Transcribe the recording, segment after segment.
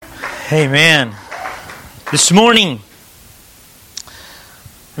Amen. This morning, I'm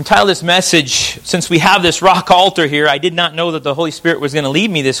entitled this message, since we have this rock altar here, I did not know that the Holy Spirit was going to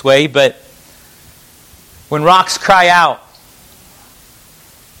lead me this way, but when rocks cry out.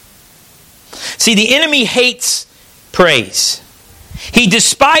 See, the enemy hates praise. He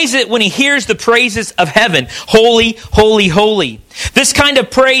despises it when he hears the praises of heaven. Holy, holy, holy. This kind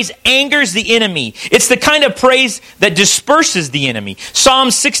of praise angers the enemy. It's the kind of praise that disperses the enemy. Psalm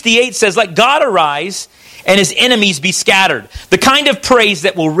 68 says, "Let God arise and his enemies be scattered." The kind of praise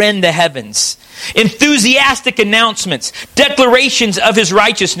that will rend the heavens. Enthusiastic announcements, declarations of his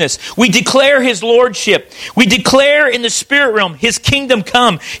righteousness. We declare his lordship. We declare in the spirit realm, his kingdom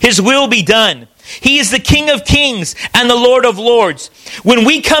come, his will be done. He is the King of kings and the Lord of lords. When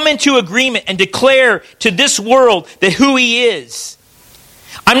we come into agreement and declare to this world that who he is,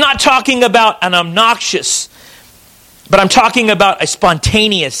 I'm not talking about an obnoxious, but I'm talking about a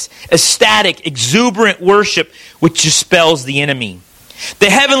spontaneous, ecstatic, exuberant worship which dispels the enemy. The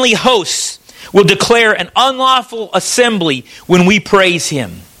heavenly hosts will declare an unlawful assembly when we praise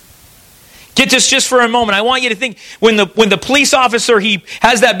him. Get this just for a moment. I want you to think, when the police officer, he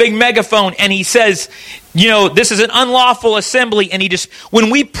has that big megaphone and he says, this is an unlawful assembly, and when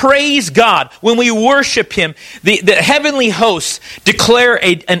we praise God, when we worship him, the heavenly hosts declare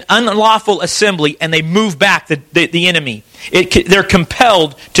an unlawful assembly and they move back the enemy. They're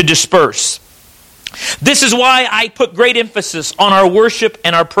compelled to disperse. This is why I put great emphasis on our worship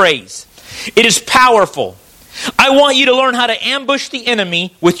and our praise. It is powerful. I want you to learn how to ambush the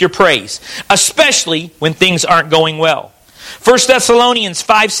enemy with your praise, especially when things aren't going well. 1 Thessalonians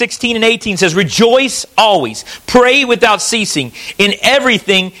 5:16 and 18 says, "Rejoice always, pray without ceasing, in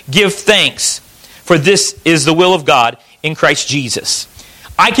everything give thanks, for this is the will of God in Christ Jesus."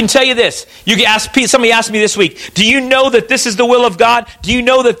 I can tell you this. Somebody asked me this week, do you know that this is the will of God? Do you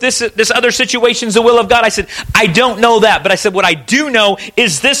know that this other situation is the will of God? I said, I don't know that. But I said, what I do know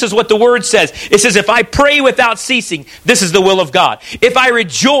is this is what the Word says. It says, if I pray without ceasing, this is the will of God. If I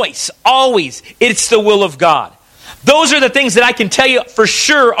rejoice always, it's the will of God. Those are the things that I can tell you for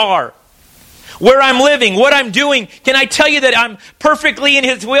sure are. Where I'm living, what I'm doing, can I tell you that I'm perfectly in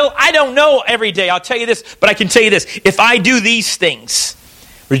his will? I don't know every day. I'll tell you this, but I can tell you this. If I do these things,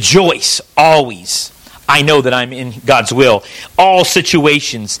 rejoice always, I know that I'm in God's will. All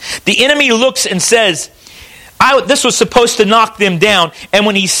situations. The enemy looks and says, this was supposed to knock them down. And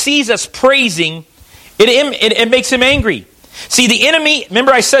when he sees us praising, it makes him angry. See, the enemy,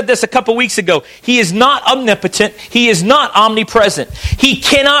 remember I said this a couple weeks ago, he is not omnipotent. He is not omnipresent. He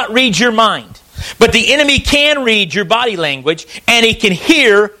cannot read your mind. But the enemy can read your body language, and he can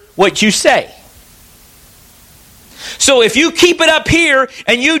hear what you say. So if you keep it up here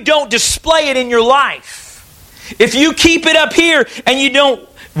and you don't display it in your life, if you keep it up here and you don't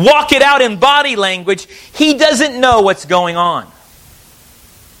walk it out in body language, he doesn't know what's going on.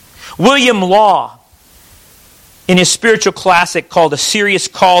 William Law, in his spiritual classic called A Serious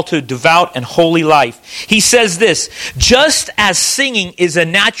Call to Devout and Holy Life, he says this: just as singing is a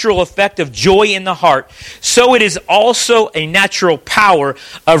natural effect of joy in the heart, so it is also a natural power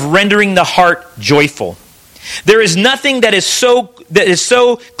of rendering the heart joyful. There is nothing that is so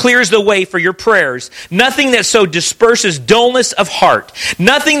clears the way for your prayers, nothing that so disperses dullness of heart,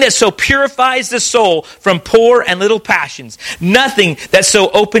 nothing that so purifies the soul from poor and little passions, nothing that so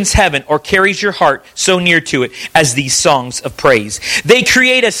opens heaven or carries your heart so near to it as these songs of praise. They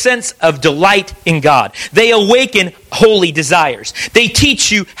create a sense of delight in God. They awaken holy desires. They teach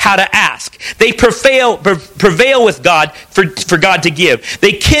you how to ask. They prevail with God for God to give.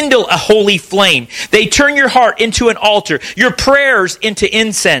 They kindle a holy flame. They turn your heart into an altar, your prayers into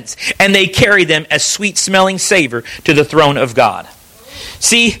incense, and they carry them as sweet-smelling savor to the throne of God.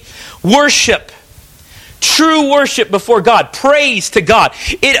 See, worship, true worship before God, praise to God,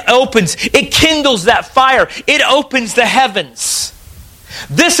 it kindles that fire. It opens the heavens.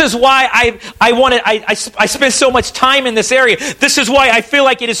 This is why I spend so much time in this area. This is why I feel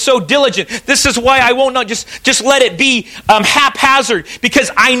like it is so diligent. This is why I won't just let it be haphazard, because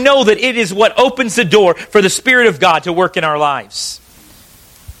I know that it is what opens the door for the Spirit of God to work in our lives.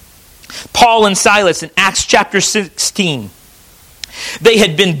 Paul and Silas in Acts chapter 16, they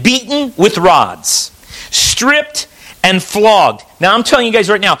had been beaten with rods, stripped and flogged. Now I'm telling you guys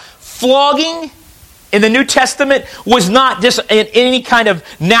right now, flogging in the New Testament was not just any kind of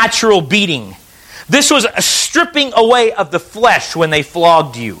natural beating. This was a stripping away of the flesh when they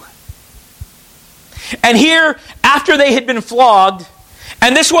flogged you. And here, after they had been flogged,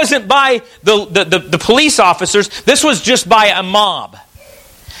 and this wasn't by the police officers, this was just by a mob.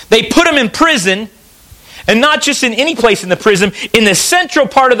 They put them in prison, And not just in any place in the prison, in the central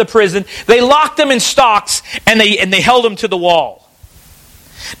part of the prison, they locked them in stocks and they held them to the wall.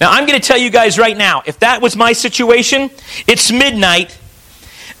 Now, I'm going to tell you guys right now, if that was my situation, it's midnight,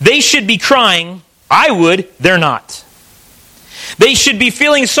 they should be crying. I would. They're not. They should be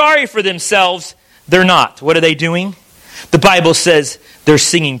feeling sorry for themselves. They're not. What are they doing? The Bible says they're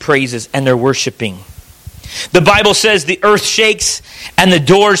singing praises and they're worshiping. The Bible says the earth shakes and the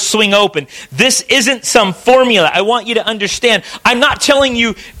doors swing open. This isn't some formula. I want you to understand. I'm not telling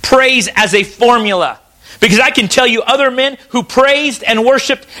you praise as a formula. Because I can tell you other men who praised and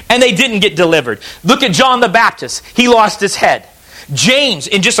worshiped and they didn't get delivered. Look at John the Baptist. He lost his head. James,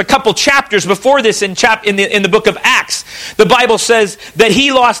 in just a couple chapters before this in the book of Acts, the Bible says that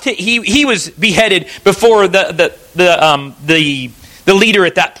he was beheaded before the leader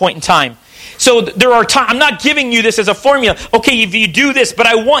at that point in time. So there are times, I'm not giving you this as a formula. Okay, if you do this, but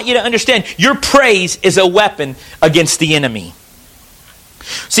I want you to understand your praise is a weapon against the enemy.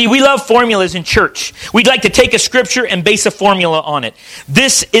 See, we love formulas in church. We'd like to take a scripture and base a formula on it.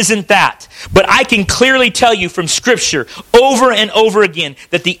 This isn't that. But I can clearly tell you from scripture over and over again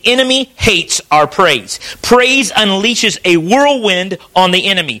that the enemy hates our praise. Praise unleashes a whirlwind on the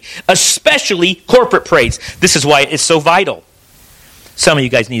enemy, especially corporate praise. This is why it is so vital. Some of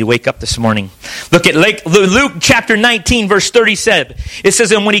you guys need to wake up this morning. Look at Luke chapter 19, verse 37. It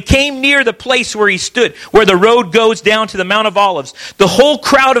says, and when he came near the place where he stood, where the road goes down to the Mount of Olives, the whole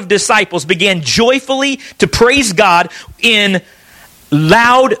crowd of disciples began joyfully to praise God in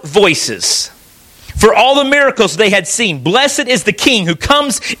loud voices for all the miracles they had seen. Blessed is the King who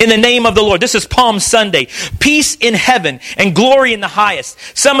comes in the name of the Lord. This is Palm Sunday. Peace in heaven and glory in the highest.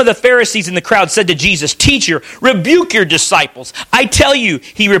 Some of the Pharisees in the crowd said to Jesus, Teacher, rebuke your disciples. I tell you,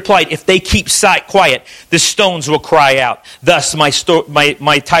 he replied, if they keep quiet, the stones will cry out. Thus, my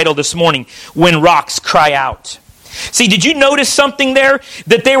title this morning, When Rocks Cry Out. See, did you notice something there?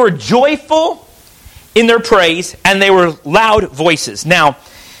 That they were joyful in their praise and they were loud voices. Now,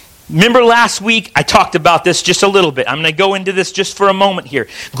 remember last week, I talked about this just a little bit. I'm going to go into this just for a moment here.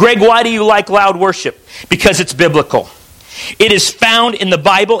 Greg, why do you like loud worship? Because it's biblical. It is found in the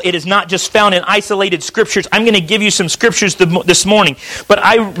Bible. It is not just found in isolated scriptures. I'm going to give you some scriptures this morning.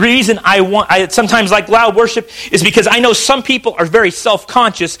 But reason I sometimes like loud worship is because I know some people are very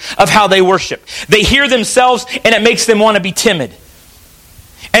self-conscious of how they worship. They hear themselves and it makes them want to be timid.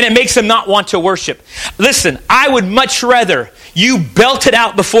 And it makes them not want to worship. Listen, I would much rather you belt it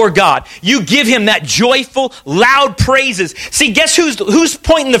out before God. You give Him that joyful, loud praises. See, guess who's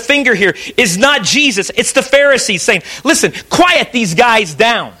pointing the finger here is not Jesus. It's the Pharisees saying, listen, quiet these guys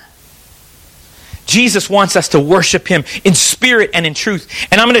down. Jesus wants us to worship Him in spirit and in truth.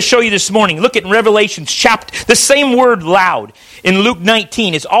 And I'm going to show you this morning. Look at Revelations chapter. The same word loud in Luke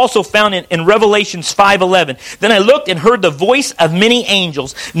 19 is also found in Revelations 5:11. Then I looked and heard the voice of many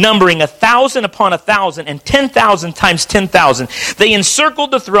angels, numbering 1,000 upon 1,000 and 10,000 times 10,000. They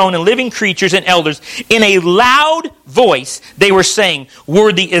encircled the throne and living creatures and elders. In a loud voice, they were saying,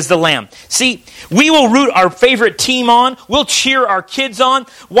 worthy is the Lamb. See, we will root our favorite team on. We'll cheer our kids on.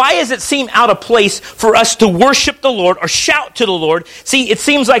 Why does it seem out of place for us to worship the Lord or shout to the Lord? See, it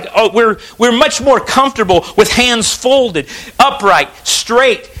seems like we're much more comfortable with hands folded, upright,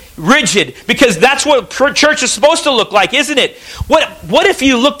 straight, rigid, because that's what church is supposed to look like, isn't it? What if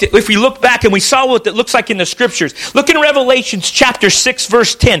we look back and we saw what it looks like in the scriptures? Look in Revelations chapter 6,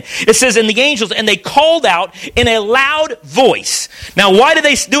 verse 10. It says, and the angels, and they called out in a loud voice. Now, why do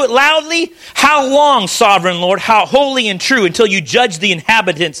they do it loudly? How long, sovereign Lord, how holy and true, until you judge the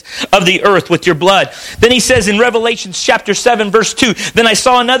inhabitants of the earth with your blood? Then he says in Revelations chapter 7, verse 2, then I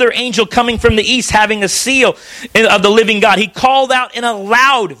saw another angel coming from the east, having a seal of the living God. He called out in a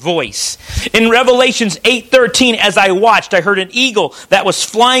loud voice. In Revelations 8:13, as I watched, I heard an eagle that was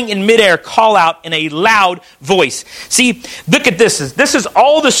flying in midair call out in a loud voice. See, look at this. This is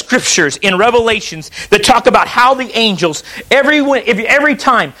all the scriptures in Revelations that talk about how the angels, every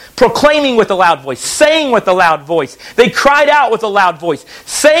time, proclaiming with a loud voice, saying with a loud voice, they cried out with a loud voice,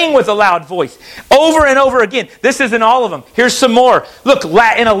 saying with a loud voice, over and over again. This isn't all of them. Here's some more. Look,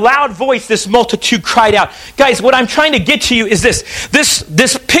 in a loud voice, this multitude cried out. Guys, what I'm trying to get to you is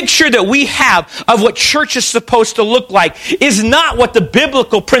this picture that we have of what church is supposed to look like is not what the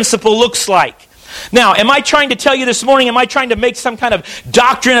biblical principle looks like. Now, am I trying to tell you this morning, am I trying to make some kind of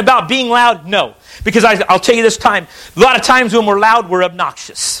doctrine about being loud? No. Because I'll tell you this time, a lot of times when we're loud, we're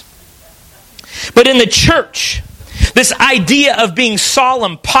obnoxious. But in the church, this idea of being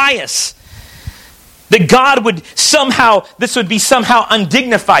solemn, pious, that God would this would be somehow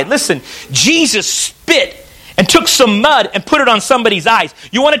undignified. Listen, Jesus spit and took some mud and put it on somebody's eyes.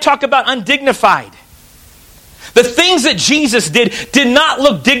 You want to talk about undignified? The things that Jesus did not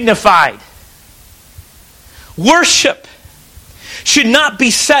look dignified. Worship should not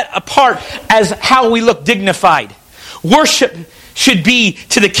be set apart as how we look dignified. Worship should be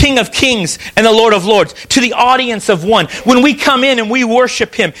to the King of Kings and the Lord of Lords, to the audience of one. When we come in and we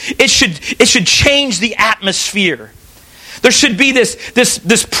worship Him, it should change the atmosphere. There should be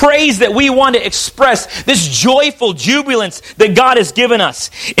this praise that we want to express, this joyful jubilance that God has given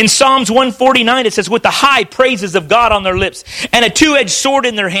us. In Psalms 149, it says, with the high praises of God on their lips and a two-edged sword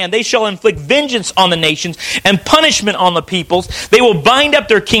in their hand, they shall inflict vengeance on the nations and punishment on the peoples. They will bind up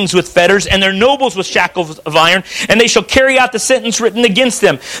their kings with fetters and their nobles with shackles of iron, and they shall carry out the sentence written against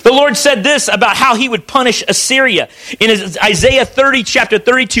them. The Lord said this about how He would punish Assyria. In Isaiah 30, chapter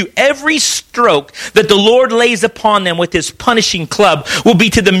 32, every stroke that the Lord lays upon them with His punishing club will be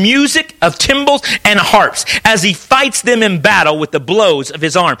to the music of timbrels and harps as He fights them in battle with the blows of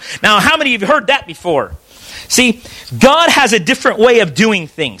His arm. Now, how many of you have heard that before? See, God has a different way of doing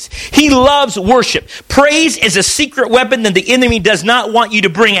things. He loves worship. Praise is a secret weapon that the enemy does not want you to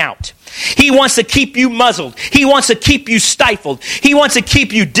bring out. He wants to keep you muzzled. He wants to keep you stifled. He wants to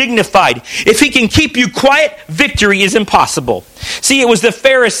keep you dignified. If he can keep you quiet, victory is impossible. See, it was the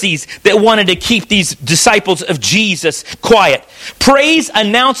Pharisees that wanted to keep these disciples of Jesus quiet. Praise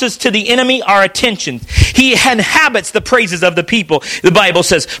announces to the enemy our attention. He inhabits the praises of the people, the Bible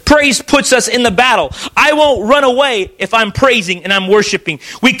says. Praise puts us in the battle. I won't run away if I'm praising and I'm worshiping.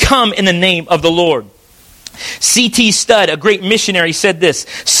 We come in the name of the Lord. C.T. Studd, a great missionary, said this: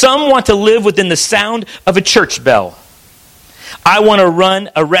 some want to live within the sound of a church bell. I want to run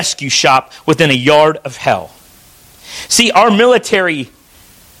a rescue shop within a yard of hell. See, our military,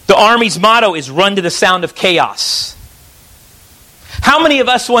 the Army's motto is run to the sound of chaos. How many of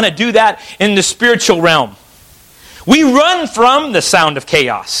us want to do that in the spiritual realm? We run from the sound of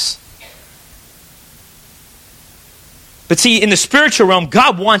chaos. But see, in the spiritual realm,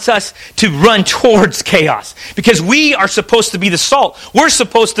 God wants us to run towards chaos because we are supposed to be the salt. We're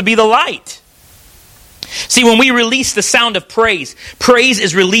supposed to be the light. See, when we release the sound of praise, praise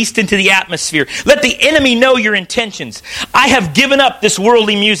is released into the atmosphere. Let the enemy know your intentions. I have given up this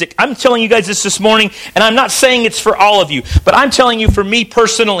worldly music. I'm telling you guys this morning, and I'm not saying it's for all of you, but I'm telling you for me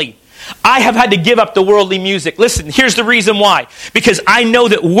personally. I have had to give up the worldly music. Listen, here's the reason why. Because I know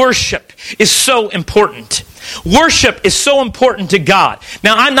that worship is so important. Worship is so important to God.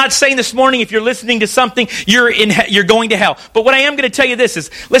 Now, I'm not saying this morning if you're listening to something, you're going to hell. But what I am going to tell you this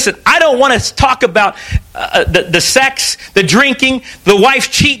is, listen, I don't want to talk about the sex, the drinking, the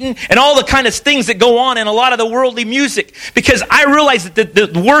wife cheating, and all the kind of things that go on in a lot of the worldly music. Because I realize that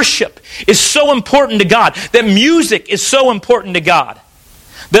the worship is so important to God. That music is so important to God.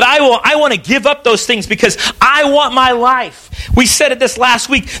 That I want to give up those things because I want my life. We said it this last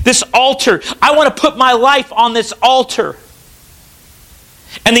week, this altar. I want to put my life on this altar.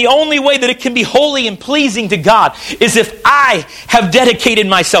 And the only way that it can be holy and pleasing to God is if I have dedicated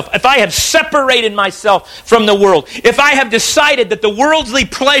myself, if I have separated myself from the world, if I have decided that the worldly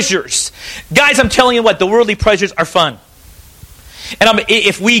pleasures, guys, I'm telling you what, the worldly pleasures are fun. And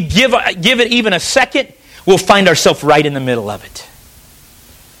if we give it even a second, we'll find ourselves right in the middle of it.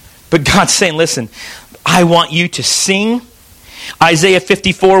 But God's saying, listen, I want you to sing. Isaiah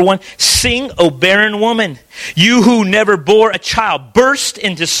 54:1, sing, O barren woman, you who never bore a child, burst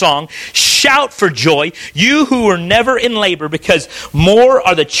into song, shout for joy, you who were never in labor, because more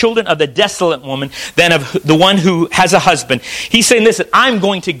are the children of the desolate woman than of the one who has a husband. He's saying, listen, I'm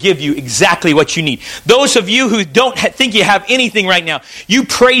going to give you exactly what you need. Those of you who don't think you have anything right now, you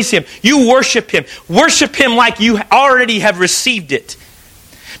praise Him, you worship Him like you already have received it.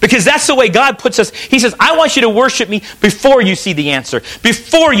 Because that's the way God puts us. He says, I want you to worship me before you see the answer.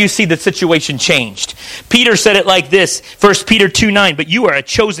 Before you see the situation changed. Peter said it like this. 1 Peter 2:9. But you are a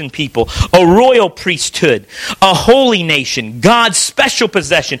chosen people, a royal priesthood, a holy nation, God's special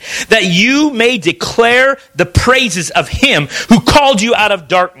possession, that you may declare the praises of Him who called you out of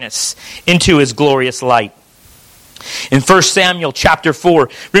darkness into His glorious light. In 1 Samuel chapter 4,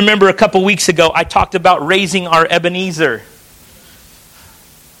 remember a couple weeks ago, I talked about raising our Ebenezer.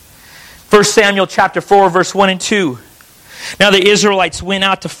 1 Samuel chapter 4, verse 1 and 2. Now the Israelites went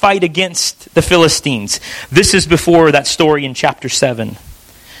out to fight against the Philistines. This is before that story in chapter 7.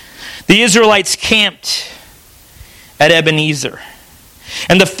 The Israelites camped at Ebenezer,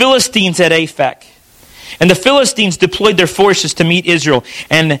 and the Philistines at Aphek. And the Philistines deployed their forces to meet Israel.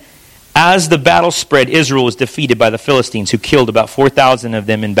 And as the battle spread, Israel was defeated by the Philistines, who killed about 4,000 of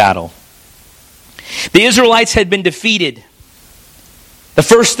them in battle. The Israelites had been defeated. The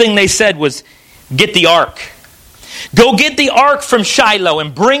first thing they said was, get the ark. Go get the ark from Shiloh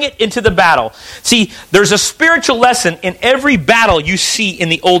and bring it into the battle. See, there's a spiritual lesson in every battle you see in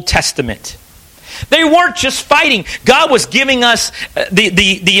the Old Testament. They weren't just fighting. God was giving us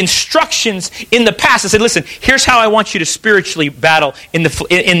the instructions in the past. I said, listen, here's how I want you to spiritually battle in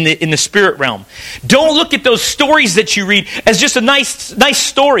the spirit realm. Don't look at those stories that you read as just a nice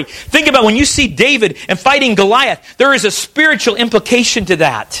story. Think about when you see David and fighting Goliath. There is a spiritual implication to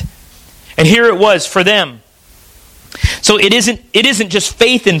that. And here it was for them. So it isn't just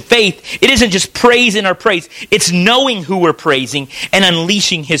faith in faith. It isn't just praise in our praise. It's knowing who we're praising and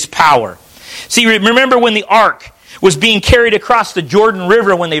unleashing His power. See, remember when the ark was being carried across the Jordan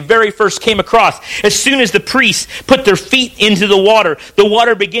River when they very first came across. As soon as the priests put their feet into the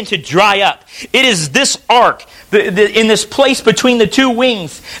water began to dry up. It is this ark, in this place between the two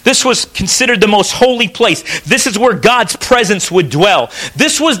wings, this was considered the most holy place. This is where God's presence would dwell.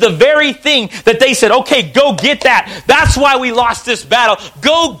 This was the very thing that they said, okay, go get that. That's why we lost this battle.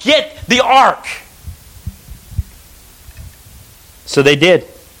 Go get the ark. So they did.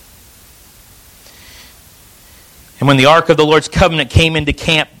 And when the ark of the Lord's covenant came into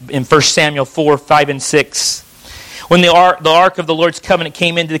camp in 1 Samuel 4, 5, and 6, when the ark of the Lord's covenant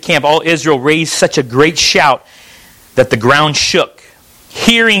came into the camp, all Israel raised such a great shout that the ground shook.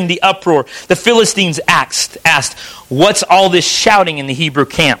 Hearing the uproar, the Philistines asked, what's all this shouting in the Hebrew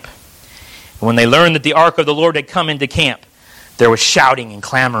camp? And when they learned that the ark of the Lord had come into camp, there was shouting and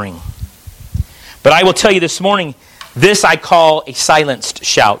clamoring. But I will tell you this morning, this I call a silenced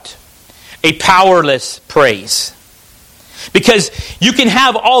shout, a powerless praise. Because you can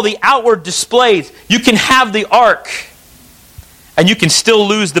have all the outward displays. You can have the ark. And you can still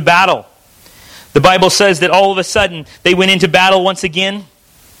lose the battle. The Bible says that all of a sudden they went into battle once again.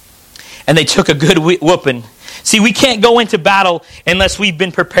 And they took a good whooping. See, we can't go into battle unless we've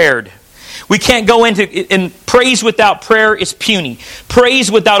been prepared. We can't go into... And praise without prayer is puny. Praise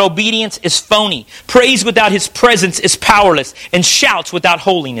without obedience is phony. Praise without His presence is powerless. And shouts without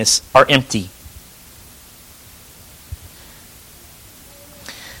holiness are empty.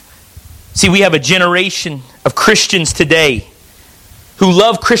 See, we have a generation of Christians today who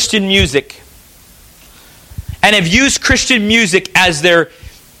love Christian music and have used Christian music as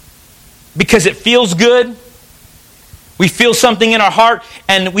because it feels good. We feel something in our heart,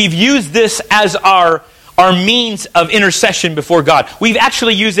 and we've used this as our means of intercession before God. We've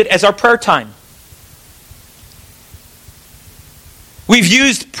actually used it as our prayer time. We've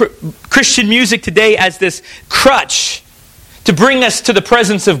used Christian music today as this crutch to bring us to the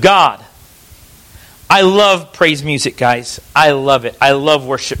presence of God. I love praise music, guys. I love it. I love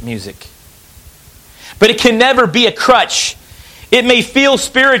worship music. But it can never be a crutch. It may feel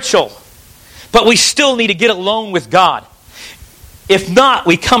spiritual, but we still need to get alone with God. If not,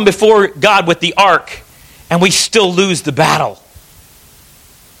 we come before God with the ark, and we still lose the battle.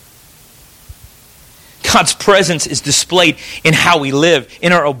 God's presence is displayed in how we live,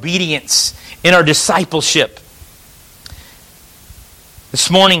 in our obedience, in our discipleship. This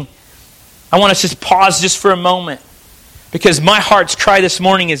morning, I want us to pause just for a moment, because my heart's cry this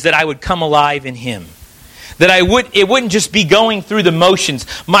morning is that I would come alive in Him. That it wouldn't just be going through the motions.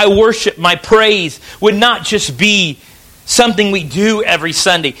 My worship, my praise would not just be something we do every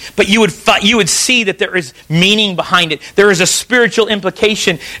Sunday, but you would see that there is meaning behind it. There is a spiritual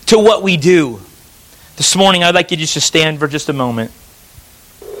implication to what we do. This morning, I'd like you just to stand for just a moment.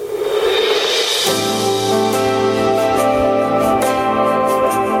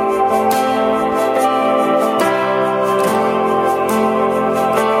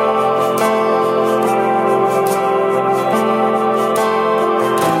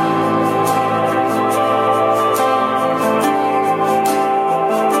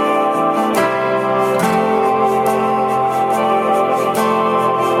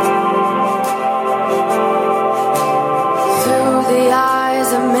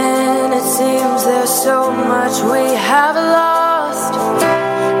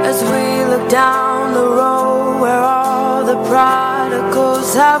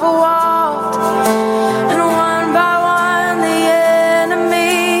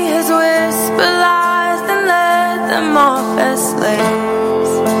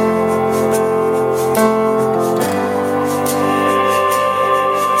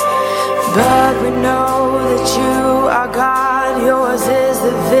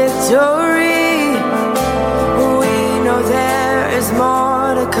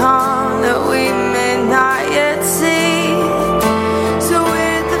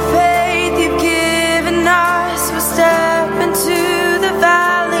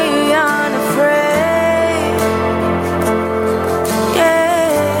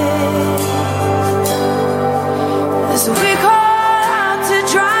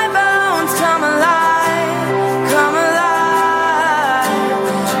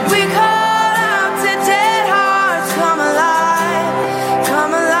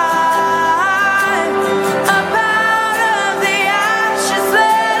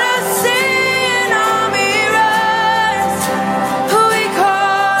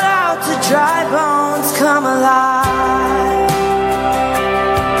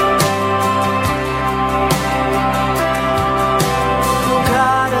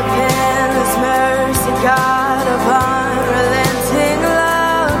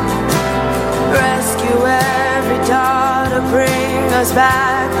 us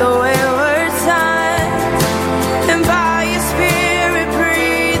back the wayward sons, and by your Spirit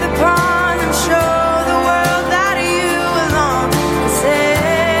breathe upon them, show the world that you alone can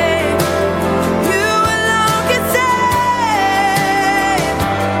save. You alone can save.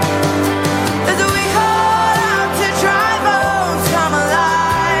 As we call out to dry bones, come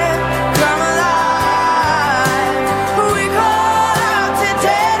alive, come alive. We call out to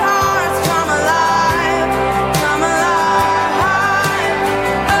dead hearts, come alive, come alive.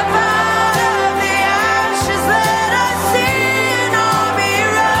 Up out of the ashes, let us see an army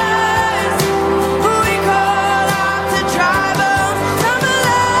rise. We call out to dry bones, come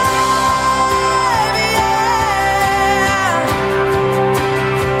alive, yeah.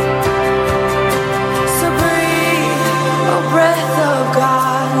 So breathe, oh breath of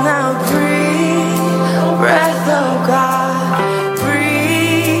God, now breathe, oh breath of God,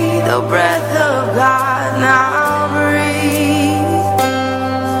 breathe, oh breath of God, now breathe.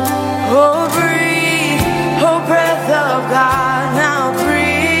 Oh breathe, oh breath of God, now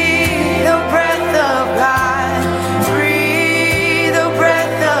breathe, oh breath of God, breathe, oh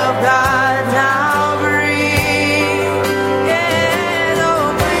breath of God, now breathe. Yeah, oh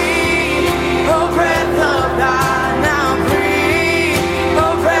breathe, oh breath of God, now breathe,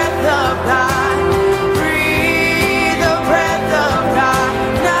 oh breath of God, breathe, oh breath of God,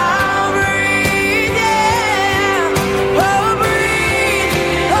 now breathe. Yeah, oh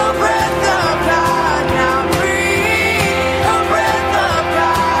breathe, oh breath of God, now breathe, oh breath of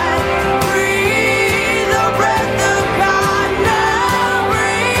God, breathe, oh breath of God, now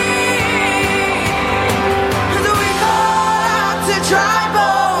breathe. As we call out to dry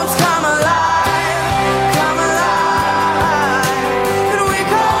bones, come alive, come alive. And we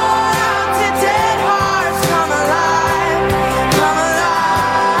call out to dead hearts, come alive, come alive.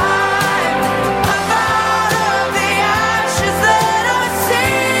 Up out of the ashes, let us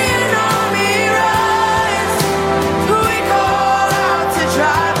see an army rise. We call out to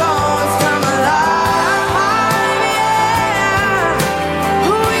dry bones, come alive, yeah.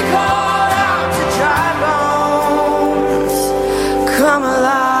 We call out to dry bones, come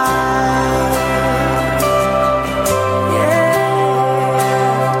alive, yeah.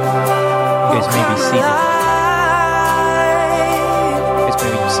 You guys may be seated. You guys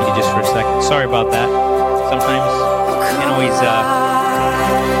may be seated just for a second. Sorry about that. Sometimes you can't always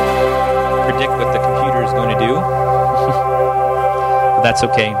predict what the computer is going to do. But that's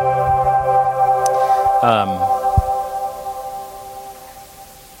okay.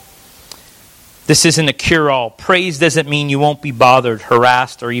 This isn't a cure-all. Praise doesn't mean you won't be bothered,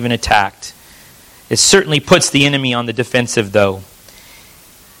 harassed, or even attacked. It certainly puts the enemy on the defensive, though.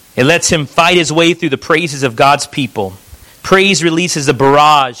 It lets him fight his way through the praises of God's people. Praise releases a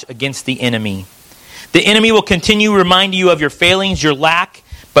barrage against the enemy. The enemy will continue reminding you of your failings, your lack,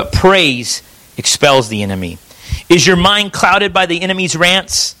 but praise expels the enemy. Is your mind clouded by the enemy's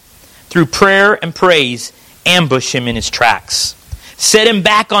rants? Through prayer and praise, ambush him in his tracks. Set him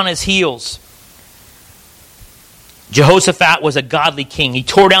back on his heels. Jehoshaphat was a godly king. He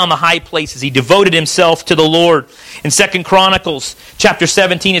tore down the high places. He devoted himself to the Lord. In 2 Chronicles chapter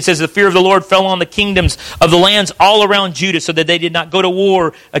 17, it says, the fear of the Lord fell on the kingdoms of the lands all around Judah so that they did not go to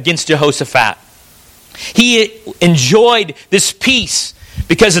war against Jehoshaphat. He enjoyed this peace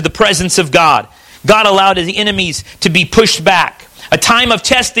because of the presence of God. God allowed his enemies to be pushed back. A time of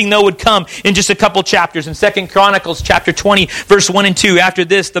testing, though, would come in just a couple chapters. In 2 Chronicles chapter 20, verse 1 and 2, after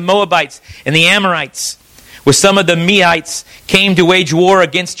this, the Moabites and the Amorites with some of the Mehites came to wage war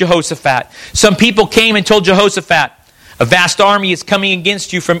against Jehoshaphat. Some people came and told Jehoshaphat, a vast army is coming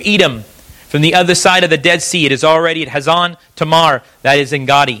against you from Edom, from the other side of the Dead Sea. It is already at Hazan Tamar, that is in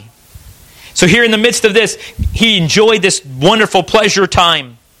Gadi. So here in the midst of this, he enjoyed this wonderful pleasure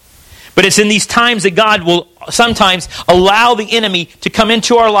time. But it's in these times that God will sometimes allow the enemy to come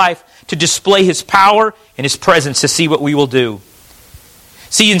into our life to display his power and his presence to see what we will do.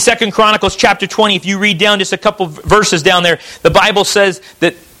 See, in 2 Chronicles chapter 20, if you read down just a couple verses down there, the Bible says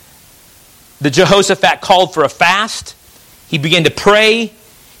that the Jehoshaphat called for a fast. He began to pray.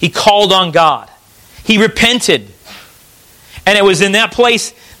 He called on God. He repented. And it was in that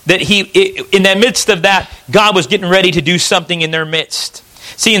place that in the midst of that, God was getting ready to do something in their midst.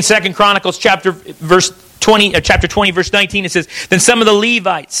 See, in 2 Chronicles chapter 20, verse 19, it says, then some of the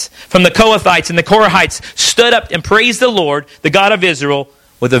Levites from the Kohathites and the Korahites stood up and praised the Lord, the God of Israel,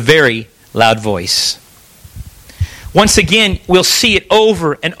 with a very loud voice. Once again, we'll see it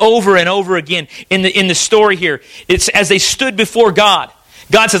over and over and over again in the story here. It's as they stood before God.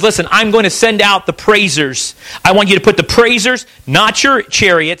 God says, listen, I'm going to send out the praisers. I want you to put the praisers, not your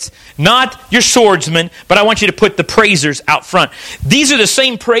chariots, not your swordsmen, but I want you to put the praisers out front. These are the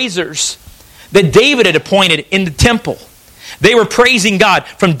same praisers that David had appointed in the temple. They were praising God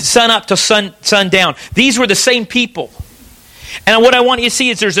from sun up to sundown. These were the same people. And what I want you to see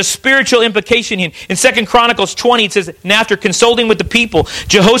is there's a spiritual implication here. In 2 Chronicles 20, it says, and after consulting with the people,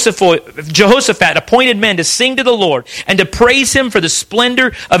 Jehoshaphat appointed men to sing to the Lord and to praise him for the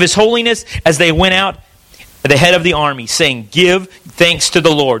splendor of his holiness as they went out at the head of the army, saying, give thanks to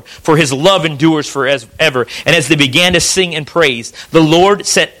the Lord, for his love endures forever. And as they began to sing and praise, the Lord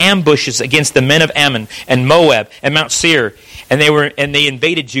set ambushes against the men of Ammon and Moab and Mount Seir, and they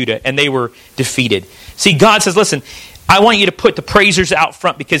invaded Judah, and they were defeated. See, God says, listen, I want you to put the praisers out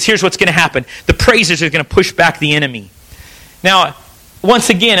front, because here's what's going to happen. The praisers are going to push back the enemy. Now, once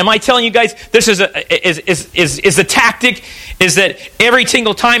again, am I telling you guys this is a tactic? Is that every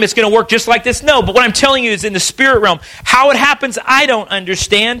single time it's going to work just like this? No, but what I'm telling you is in the spirit realm. How it happens, I don't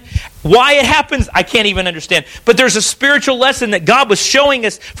understand. Why it happens, I can't even understand. But there's a spiritual lesson that God was showing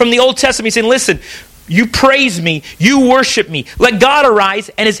us from the Old Testament. He's saying, listen, you praise me, you worship me. Let God arise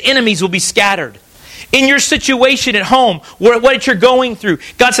and his enemies will be scattered. In your situation at home, what you're going through,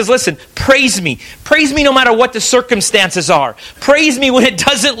 God says, listen, praise me. Praise me no matter what the circumstances are. Praise me when it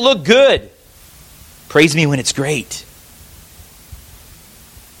doesn't look good. Praise me when it's great.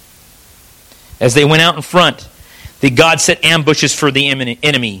 As they went out in front, God set ambushes for the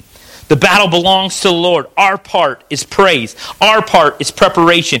enemy. The battle belongs to the Lord. Our part is praise. Our part is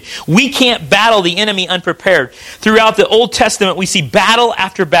preparation. We can't battle the enemy unprepared. Throughout the Old Testament, we see battle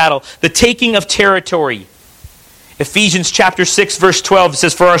after battle, the taking of territory. Ephesians chapter 6, verse 12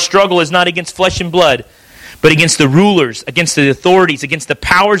 says, for our struggle is not against flesh and blood, but against the rulers, against the authorities, against the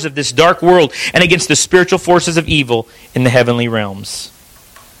powers of this dark world, and against the spiritual forces of evil in the heavenly realms.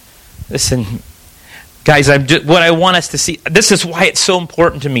 Listen, guys, what I want us to see, this is why it's so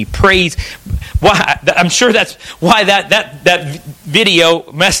important to me. Praise. Why, I'm sure that's why that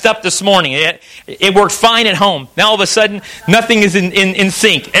video messed up this morning. It worked fine at home. Now all of a sudden, nothing is in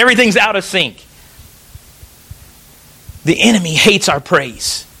sync. Everything's out of sync. The enemy hates our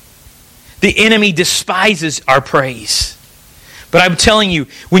praise. The enemy despises our praise. But I'm telling you,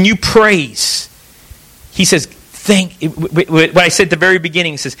 when you praise, he says, what I said at the very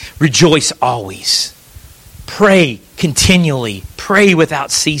beginning, he says, rejoice always. Pray continually. Pray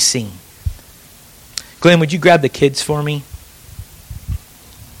without ceasing. Glenn, would you grab the kids for me?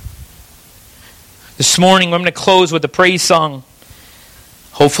 This morning, I'm going to close with a praise song.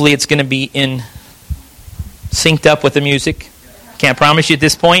 Hopefully it's going to be synced up with the music. Can't promise you at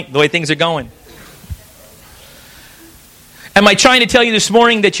this point, the way things are going. Am I trying to tell you this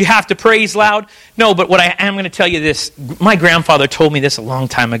morning that you have to praise loud? No, but what I am going to tell you this. My grandfather told me this a long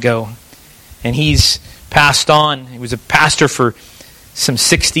time ago. And he's passed on. He was a pastor for some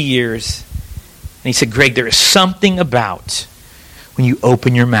 60 years. And he said, Greg, there is something about when you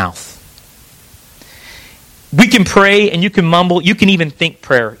open your mouth. We can pray and you can mumble. You can even think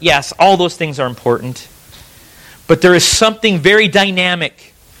prayer. Yes, all those things are important. But there is something very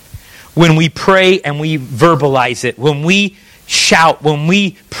dynamic when we pray and we verbalize it. When we shout, when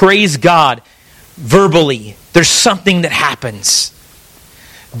we praise God verbally, there's something that happens.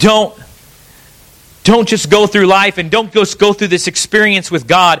 Don't just go through life and don't just go through this experience with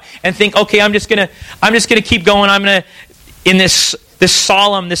God and think, okay, I'm just gonna keep going. I'm gonna in this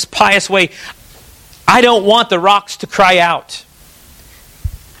solemn, this pious way. I don't want the rocks to cry out.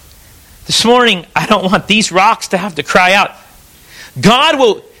 This morning, I don't want these rocks to have to cry out. God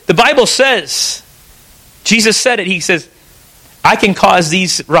will, the Bible says, Jesus said it, he says, I can cause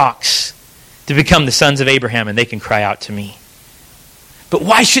these rocks to become the sons of Abraham and they can cry out to me. But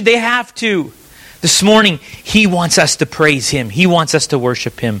why should they have to? This morning, he wants us to praise him. He wants us to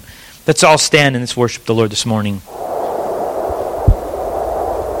worship him. Let's all stand and let's worship the Lord this morning.